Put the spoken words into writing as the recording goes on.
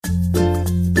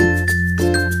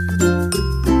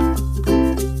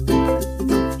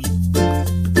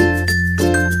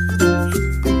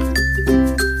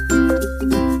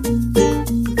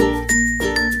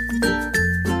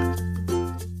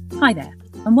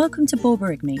welcome to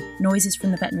Borborygmi, Noises from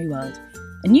the Veterinary World,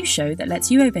 a new show that lets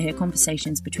you overhear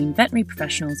conversations between veterinary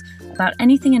professionals about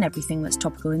anything and everything that's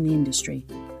topical in the industry.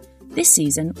 This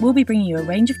season, we'll be bringing you a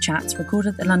range of chats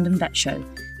recorded at the London Vet Show,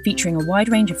 featuring a wide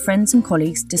range of friends and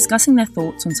colleagues discussing their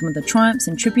thoughts on some of the triumphs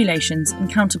and tribulations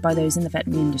encountered by those in the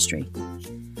veterinary industry.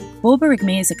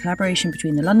 Borborygmi is a collaboration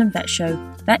between the London Vet Show,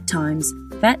 Vet Times,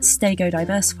 Vets, Stay Go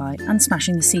Diversify and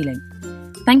Smashing the Ceiling.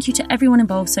 Thank you to everyone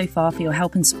involved so far for your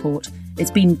help and support. It's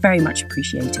been very much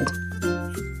appreciated.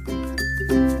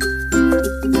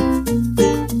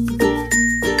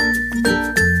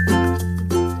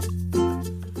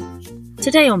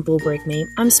 Today on Borborygmi,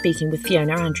 I'm speaking with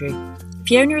Fiona Andrew.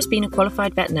 Fiona has been a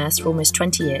qualified vet nurse for almost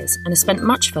 20 years and has spent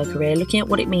much of her career looking at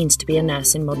what it means to be a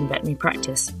nurse in modern veterinary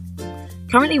practice.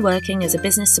 Currently working as a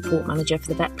business support manager for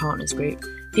the Vet Partners Group,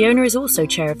 Fiona is also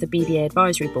chair of the BVA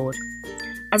Advisory Board.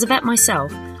 As a vet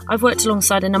myself, I've worked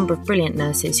alongside a number of brilliant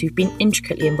nurses who've been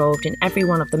intricately involved in every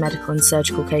one of the medical and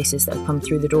surgical cases that have come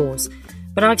through the doors,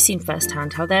 but I've seen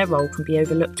firsthand how their role can be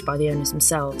overlooked by the owners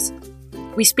themselves.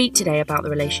 We speak today about the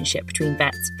relationship between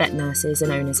vets, vet nurses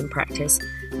and owners in practice,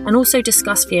 and also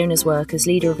discuss Fiona's work as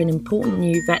leader of an important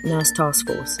new vet nurse task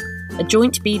force, a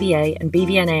joint BVA and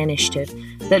BVNA initiative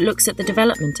that looks at the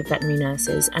development of veterinary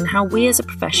nurses and how we as a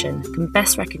profession can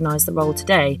best recognise the role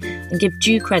today and give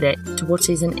due credit to what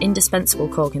is an indispensable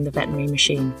cog in the veterinary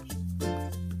machine.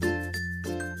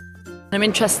 I'm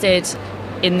interested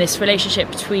in this relationship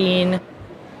between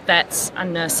vets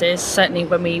and nurses. Certainly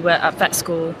when we were at vet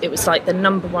school, it was like the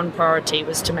number one priority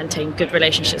was to maintain good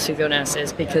relationships with your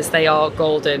nurses because they are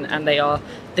golden and they are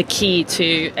the key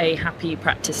to a happy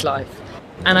practice life.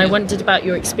 And I wondered about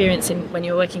your experience when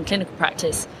you were working clinical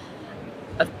practice,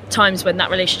 of times when that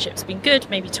relationship's been good,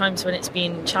 maybe times when it's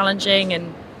been challenging.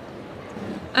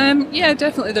 And yeah,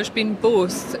 definitely. There's been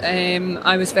both.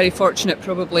 I was very fortunate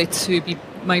probably to be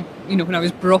when I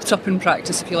was brought up in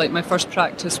practice, if you like, my first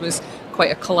practice was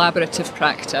quite a collaborative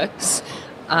practice.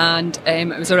 And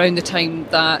it was around the time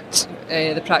that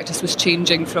the practice was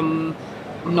changing from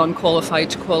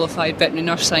non-qualified to qualified veterinary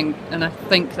nursing. And I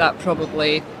think that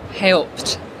probably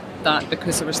helped that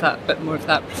because there was that bit more of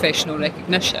that professional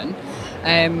recognition.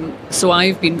 So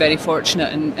I've been very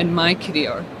fortunate in my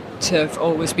career to have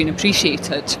always been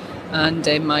appreciated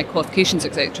and my qualifications,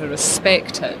 etc.,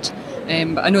 respected.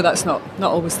 But I know that's not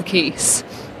always the case.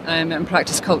 And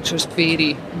practice cultures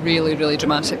vary really, really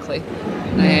dramatically.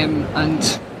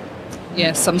 And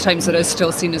yes, sometimes it is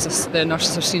still seen as the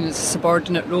nurses are seen as a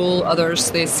subordinate role.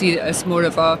 Others, they see it as more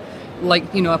of a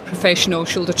professional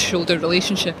shoulder-to-shoulder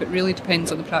relationship. It really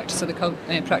depends on the practice of the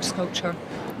practice culture.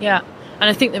 Yeah, and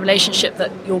I think the relationship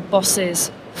that your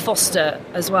bosses foster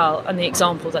as well, and the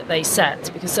example that they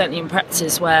set, because certainly in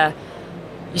practices where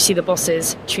you see the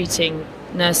bosses treating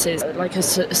nurses like a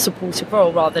supportive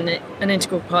role rather than an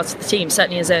integral part of the team,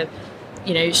 certainly as a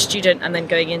student and then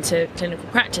going into clinical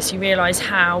practice, you realise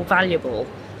how valuable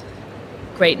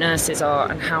great nurses are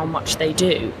and how much they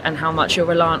do and how much you're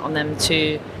reliant on them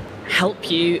to help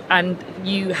you and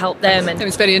you help them. And it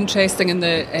was very interesting in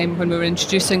the when we were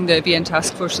introducing the VN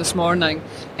task force this morning,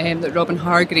 that Robin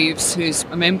Hargreaves, who's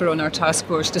a member on our task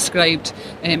force, described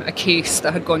a case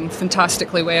that had gone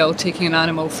fantastically well, taking an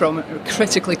animal from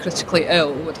critically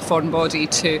ill with a foreign body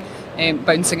to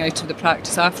bouncing out of the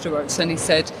practice afterwards. And he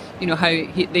said, how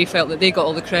they felt that they got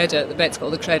all the credit, the vets got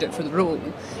all the credit for the role.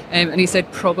 And he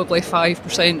said probably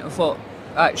 5% of what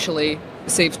actually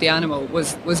saved the animal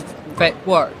was vet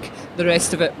work. The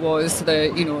rest of it was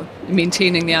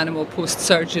maintaining the animal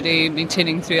post-surgery,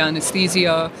 maintaining through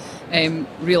anaesthesia,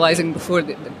 realising before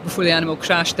the animal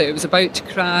crashed that it was about to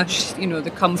crash,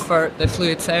 the comfort, the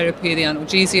fluid therapy, the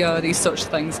analgesia, these sorts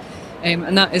of things.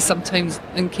 And that is sometimes,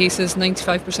 in cases,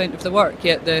 95% of the work,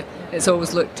 yet it's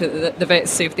always looked at the vets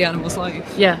saved the animal's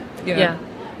life. Yeah.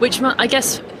 Which I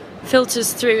guess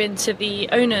filters through into the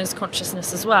owner's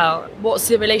consciousness as well. What's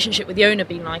the relationship with the owner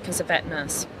been like as a vet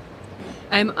nurse?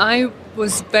 I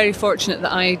was very fortunate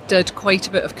that I did quite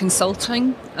a bit of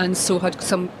consulting and so had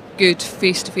some good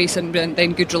face-to-face and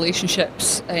then good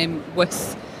relationships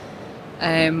with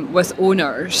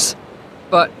owners.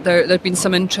 But there have been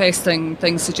some interesting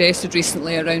things suggested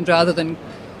recently around, rather than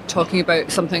talking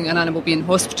about an animal being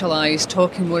hospitalised,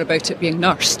 talking more about it being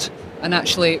nursed and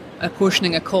actually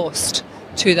apportioning a cost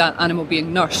to that animal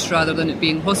being nursed rather than it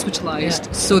being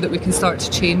hospitalised, so that we can start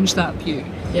to change that view.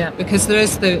 Yeah. Because there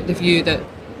is the view that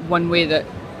one way that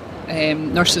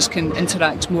nurses can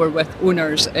interact more with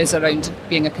owners is around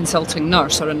being a consulting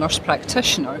nurse or a nurse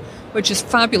practitioner, which is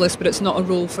fabulous, but it's not a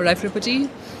role for everybody.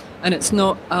 And it's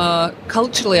not,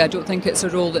 culturally, I don't think it's a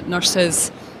role that nurses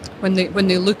when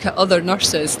they look at other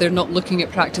nurses, they're not looking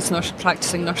at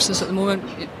practicing nurses at the moment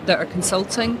that are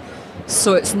consulting.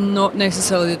 So it's not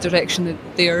necessarily the direction that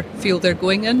they feel they're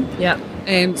going in. Yeah.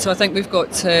 So I think we've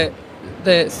got to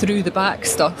the through the back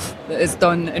stuff that is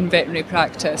done in veterinary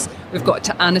practice. We've got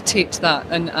to annotate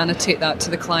that to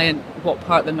the client what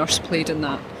part the nurse played in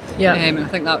that. Yeah. And I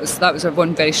think that was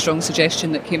one very strong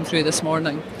suggestion that came through this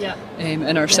morning. Yeah.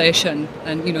 In our session,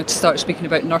 and to start speaking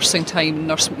about nursing time,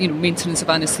 maintenance of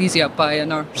anaesthesia by a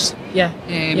nurse. Yeah.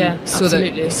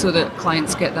 Absolutely. So that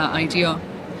clients get that idea.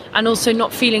 And also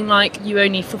not feeling like you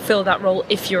only fulfil that role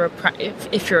if you're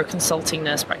a consulting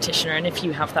nurse practitioner and if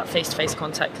you have that face-to-face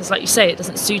contact. Because like you say, it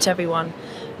doesn't suit everyone.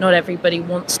 Not everybody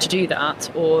wants to do that,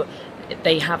 or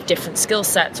they have different skill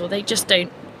sets, or they just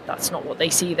don't. That's not what they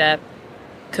see their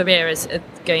career as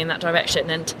going in that direction.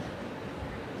 And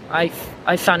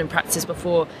I've found in practice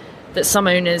before that some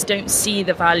owners don't see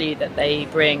the value that they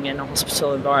bring in a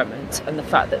hospital environment, and the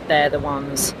fact that they're the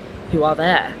ones who are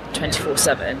there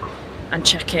 24/7 and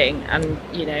checking and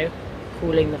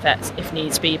calling the vets if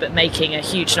needs be, but making a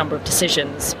huge number of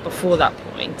decisions before that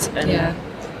point. And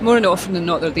more and often than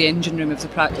not, they're the engine room of the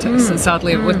practice. And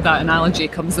sadly, with that analogy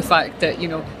comes the fact that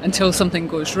until something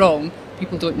goes wrong,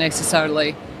 people don't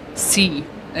necessarily see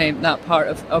that part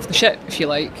of the ship, if you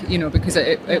like, because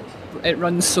it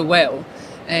runs so well.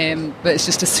 But it's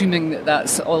just assuming that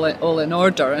that's all in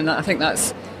order, and I think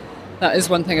that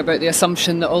is one thing about the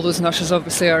assumption that all those nurses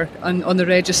obviously are on the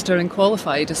register and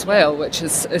qualified as well, which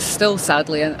is still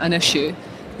sadly an issue.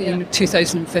 In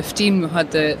 2015 we had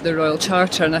the Royal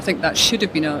Charter, and I think that should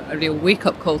have been a real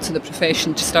wake-up call to the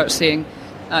profession to start saying,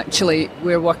 actually,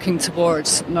 we're working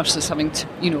towards nurses having to,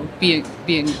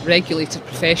 being regulated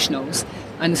professionals,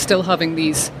 and still having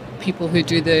these people who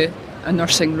do a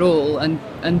nursing role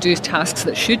and do tasks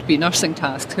that should be nursing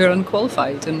tasks who are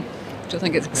unqualified. And I don't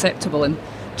think it's acceptable in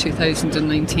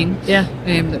 2019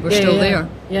 that we're still there.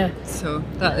 Yeah. So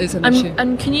that is an issue.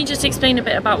 And can you just explain a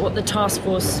bit about what the task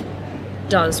force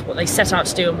does, what they set out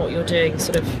to do and what you're doing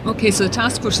Okay, so the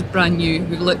task force is brand new.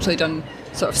 We've literally done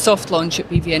sort of soft launch at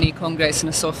BVNE Congress and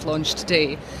a soft launch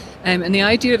today. And the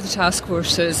idea of the task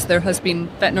force is there has been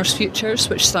Vet Nurse Futures,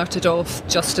 which started off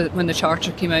just when the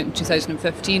charter came out in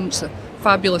 2015. It's a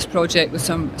fabulous project with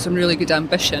some really good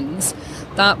ambitions.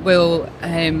 That will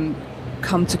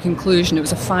come to conclusion. It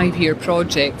was a 5-year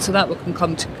project, so that will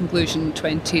come to conclusion in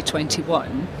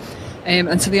 2021.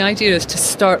 And so the idea is to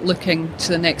start looking to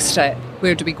the next step.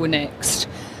 Where do we go next?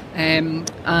 And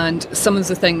some of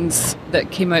the things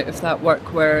that came out of that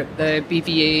work were the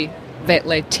BVA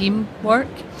vet-led team work,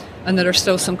 and there are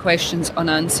still some questions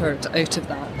unanswered out of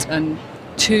that. And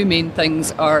two main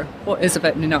things are, what is a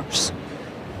veterinary nurse?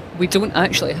 We don't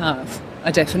actually have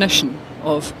a definition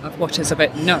of what is a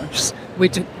veterinary nurse.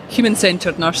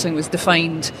 Human-centred nursing was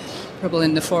defined probably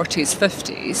in the 40s,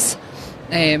 50s,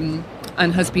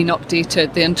 and has been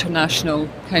updated. The International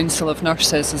Council of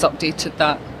Nurses has updated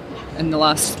that in the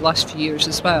last few years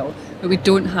as well. But we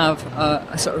don't have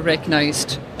a sort of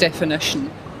recognised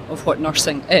definition of what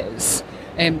nursing is.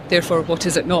 Therefore, what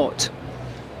is it not?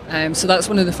 So that's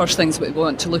one of the first things that we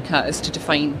want to look at, is to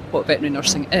define what veterinary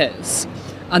nursing is,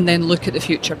 and then look at the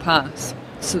future path.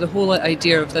 So the whole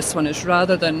idea of this one is,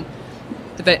 rather than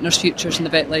the Vet Nurse Futures and the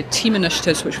vet-led team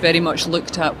initiatives, which very much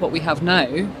looked at what we have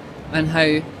now and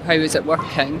how is it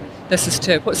working, this is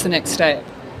to what's the next step.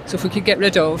 So if we could get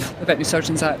rid of the Veterinary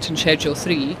Surgeons Act and Schedule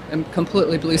 3 and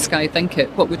completely blue sky think it,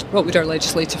 what would our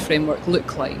legislative framework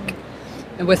look like?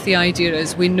 And with the idea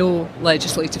is, we know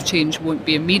legislative change won't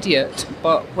be immediate,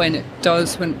 but when it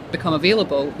does, when it become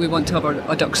available, we want to have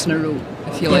our ducks in a row,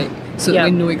 if you like, so that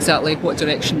we know exactly what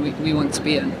direction we want to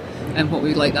be in and what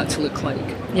we'd like that to look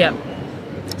like. Yeah.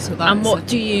 So that's and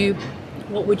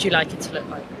what would you like it to look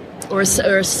like? Or a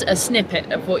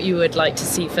snippet of what you would like to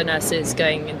see for nurses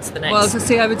going into the next... Well, as I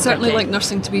say, I would certainly like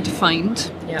nursing to be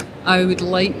defined. Yeah. I would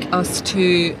like us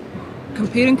to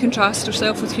compare and contrast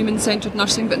ourselves with human-centred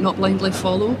nursing, but not blindly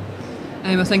follow.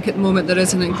 I think at the moment there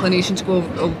is an inclination to go,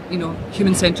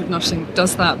 human-centred nursing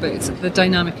does that, but the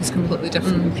dynamic is completely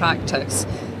different in practice.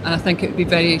 And I think it would be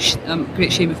very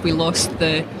great shame if we lost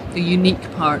the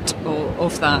unique part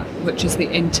of that, which is the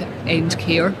end-to-end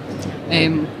care,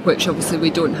 which obviously we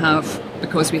don't have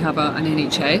because we have an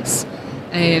NHS.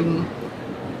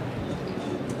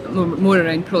 More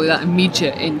around probably that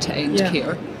immediate end-to-end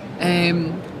care.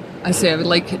 I say I would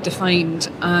like it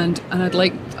defined, and I'd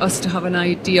like us to have an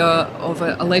idea of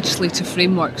a legislative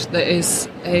framework that is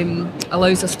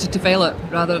allows us to develop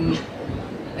rather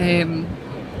than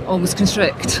almost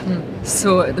constrict.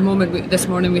 So at the moment, this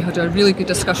morning we had a really good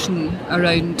discussion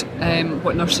around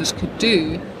what nurses could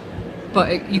do,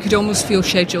 but you could almost feel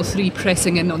Schedule 3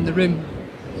 pressing in on the room.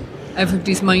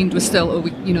 Everybody's mind was still,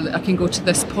 I can go to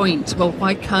this point. Well,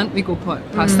 why can't we go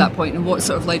past that point? And what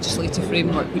sort of legislative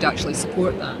framework would actually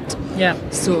support that? Yeah.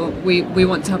 So we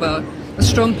want to have a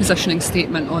strong positioning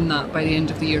statement on that by the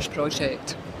end of the year's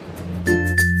project.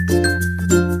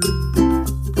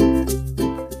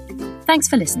 Thanks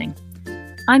for listening.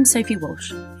 I'm Sophie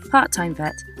Walsh, part-time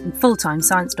vet and full-time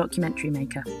science documentary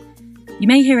maker. You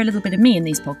may hear a little bit of me in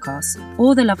these podcasts,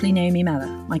 or the lovely Naomi Meller,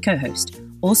 my co-host,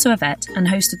 also a vet and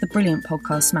host of the brilliant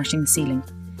podcast Smashing the Ceiling.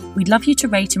 We'd love you to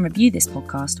rate and review this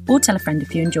podcast or tell a friend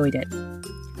if you enjoyed it.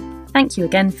 Thank you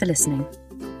again for listening.